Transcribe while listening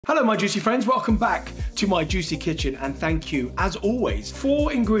Hello my juicy friends, welcome back to my juicy kitchen and thank you as always.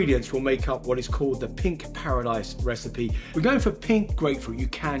 4 ingredients will make up what is called the Pink Paradise recipe. We're going for pink grapefruit. You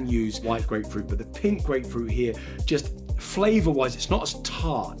can use white grapefruit, but the pink grapefruit here, just flavor wise, it's not as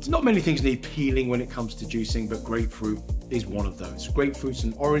tart. Not many things need peeling when it comes to juicing, but grapefruit is one of those. Grapefruits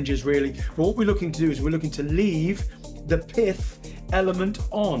and oranges really. But what we're looking to do is we're looking to leave the pith element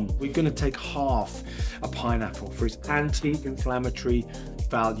on. We're going to take half a pineapple for its anti-inflammatory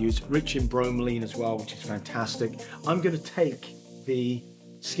values, rich in bromelain as well, which is fantastic. I'm going to take the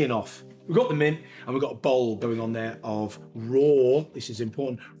skin off. We've got the mint and we've got a bowl going on there of raw, this is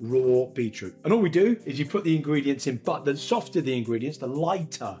important, raw beetroot. And all we do is you put the ingredients in, but the softer the ingredients, the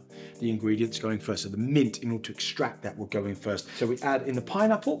lighter the ingredients going first. So the mint, in order to extract that, will go in first. So we add in the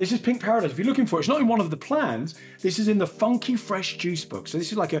pineapple. This is Pink Paradise. If you're looking for it, it's not in one of the plans. This is in the Funky Fresh Juice book. So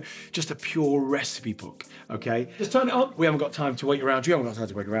this is like just a pure recipe book, okay? Just turn it on. We haven't got time to wait around. You haven't got time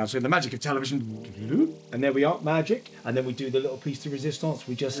to wait around. So the magic of television, and there we are, magic. And then we do the little piece de resistance.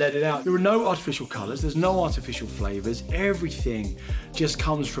 We just let it out. There are no artificial colors. There's no artificial flavors. Everything just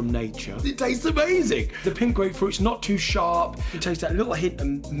comes from nature. It tastes amazing. The pink grapefruit's not too sharp. You taste that little hint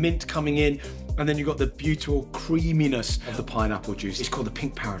of mint coming in. And then you've got the beautiful creaminess of the pineapple juice. It's called the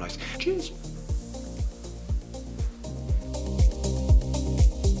Pink Paradise. Cheers.